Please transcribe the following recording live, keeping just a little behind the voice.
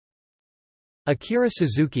Akira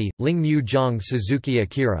Suzuki, Lingmu Zhang Suzuki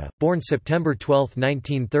Akira, born September 12,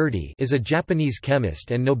 1930, is a Japanese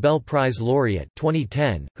chemist and Nobel Prize laureate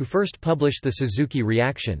 2010, who first published the Suzuki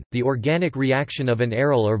reaction, the organic reaction of an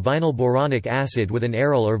aryl or vinyl boronic acid with an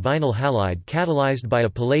aryl or vinyl halide catalyzed by a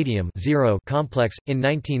palladium complex, in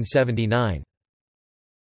 1979.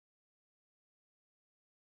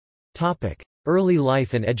 Early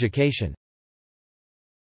life and education.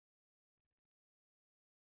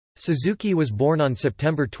 Suzuki was born on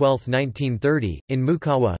September 12, 1930, in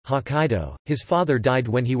Mukawa, Hokkaido. His father died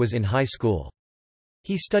when he was in high school.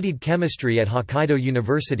 He studied chemistry at Hokkaido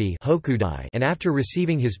University and after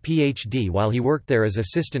receiving his Ph.D. while he worked there as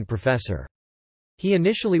assistant professor. He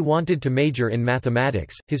initially wanted to major in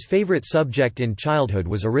mathematics. His favorite subject in childhood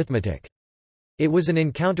was arithmetic. It was an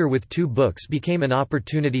encounter with two books became an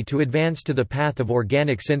opportunity to advance to the path of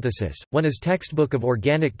organic synthesis, one is Textbook of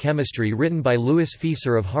Organic Chemistry written by Louis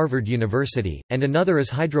Fieser of Harvard University, and another is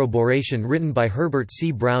Hydroboration written by Herbert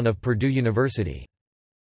C. Brown of Purdue University.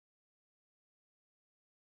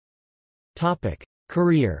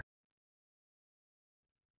 Career.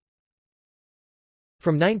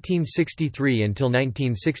 From 1963 until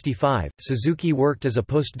 1965, Suzuki worked as a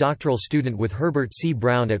postdoctoral student with Herbert C.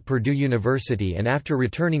 Brown at Purdue University, and after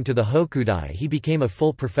returning to the Hokudai he became a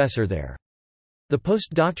full professor there. The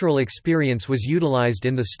postdoctoral experience was utilized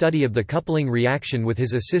in the study of the coupling reaction with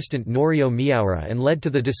his assistant Norio Miyaura and led to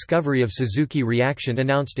the discovery of Suzuki reaction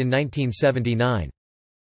announced in 1979.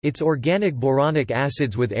 Its organic boronic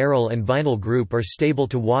acids with aryl and vinyl group are stable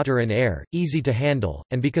to water and air, easy to handle,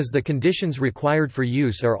 and because the conditions required for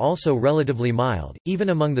use are also relatively mild, even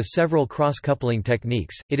among the several cross-coupling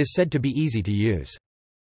techniques, it is said to be easy to use.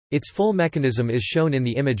 Its full mechanism is shown in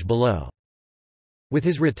the image below. With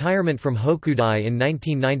his retirement from Hokudai in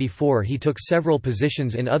 1994 he took several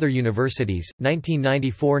positions in other universities,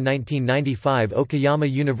 1994–1995 Okayama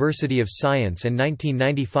University of Science and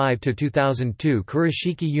 1995–2002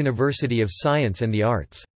 Kurashiki University of Science and the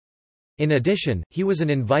Arts. In addition, he was an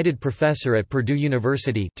invited professor at Purdue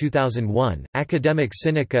University 2001, Academic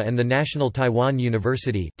Sinica and the National Taiwan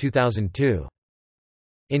University 2002.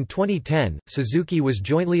 In 2010, Suzuki was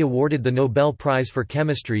jointly awarded the Nobel Prize for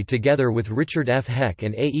Chemistry together with Richard F. Heck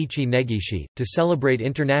and Eiichi Negishi. To celebrate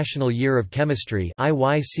International Year of Chemistry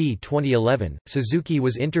 (IYC 2011), Suzuki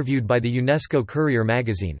was interviewed by the UNESCO Courier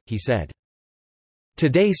magazine. He said,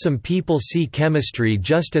 "Today some people see chemistry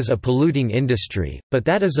just as a polluting industry, but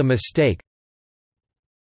that is a mistake.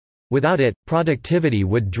 Without it, productivity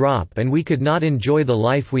would drop and we could not enjoy the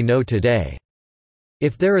life we know today.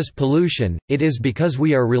 If there is pollution, it is because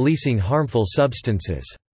we are releasing harmful substances.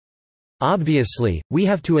 Obviously, we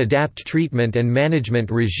have to adapt treatment and management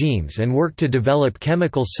regimes and work to develop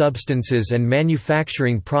chemical substances and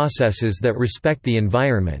manufacturing processes that respect the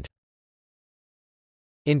environment."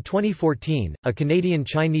 In 2014, a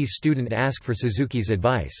Canadian-Chinese student asked for Suzuki's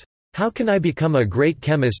advice, "How can I become a great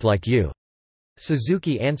chemist like you?"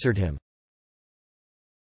 Suzuki answered him,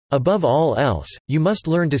 "Above all else, you must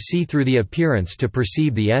learn to see through the appearance to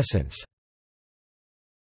perceive the essence."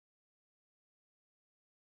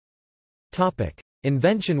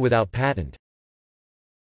 Invention without patent.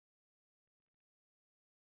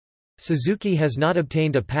 Suzuki has not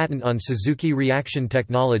obtained a patent on Suzuki reaction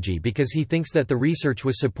technology because he thinks that the research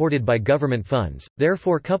was supported by government funds,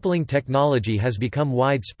 therefore coupling technology has become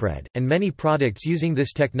widespread, and many products using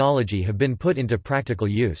this technology have been put into practical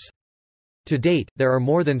use. To date, there are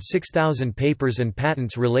more than 6,000 papers and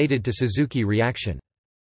patents related to Suzuki reaction.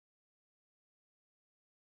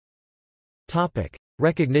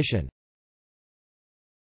 Recognition.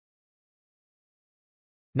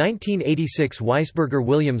 1986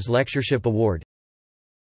 Weisberger-Williams Lectureship Award,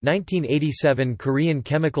 1987 Korean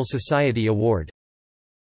Chemical Society Award,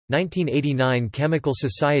 1989 Chemical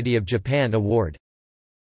Society of Japan Award,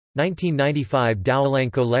 1995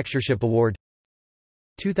 Dowlenko Lectureship Award,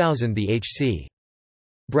 2000 the H.C.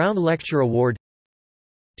 Brown Lecture Award,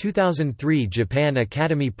 2003 Japan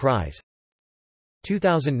Academy Prize,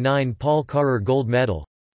 2009 Paul Karrer Gold Medal,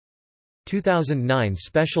 2009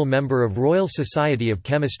 Special Member of Royal Society of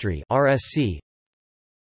Chemistry (RSC),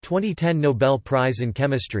 2010 Nobel Prize in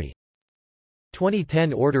Chemistry,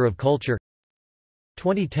 2010 Order of Culture,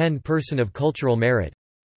 2010 Person of Cultural Merit,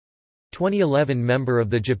 2011 Member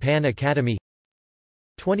of the Japan Academy,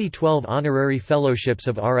 2012 Honorary Fellowships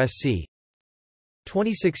of RSC,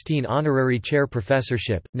 2016 Honorary Chair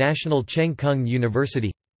Professorship, National Cheng Kung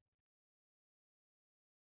University.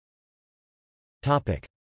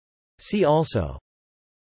 See also: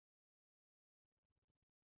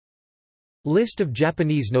 List of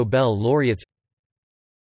Japanese Nobel laureates.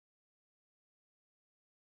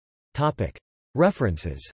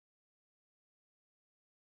 References.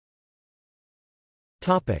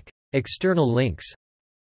 External links.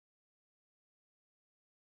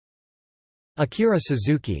 Akira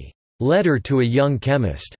Suzuki, "Letter to a Young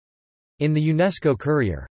Chemist", in the UNESCO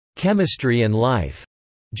Courier, Chemistry and Life,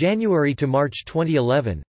 January to March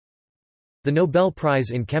 2011. The Nobel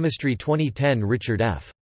Prize in Chemistry 2010 Richard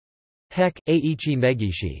F. Heck, Eiichi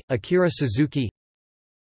Negishi, Akira Suzuki.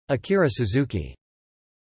 Akira Suzuki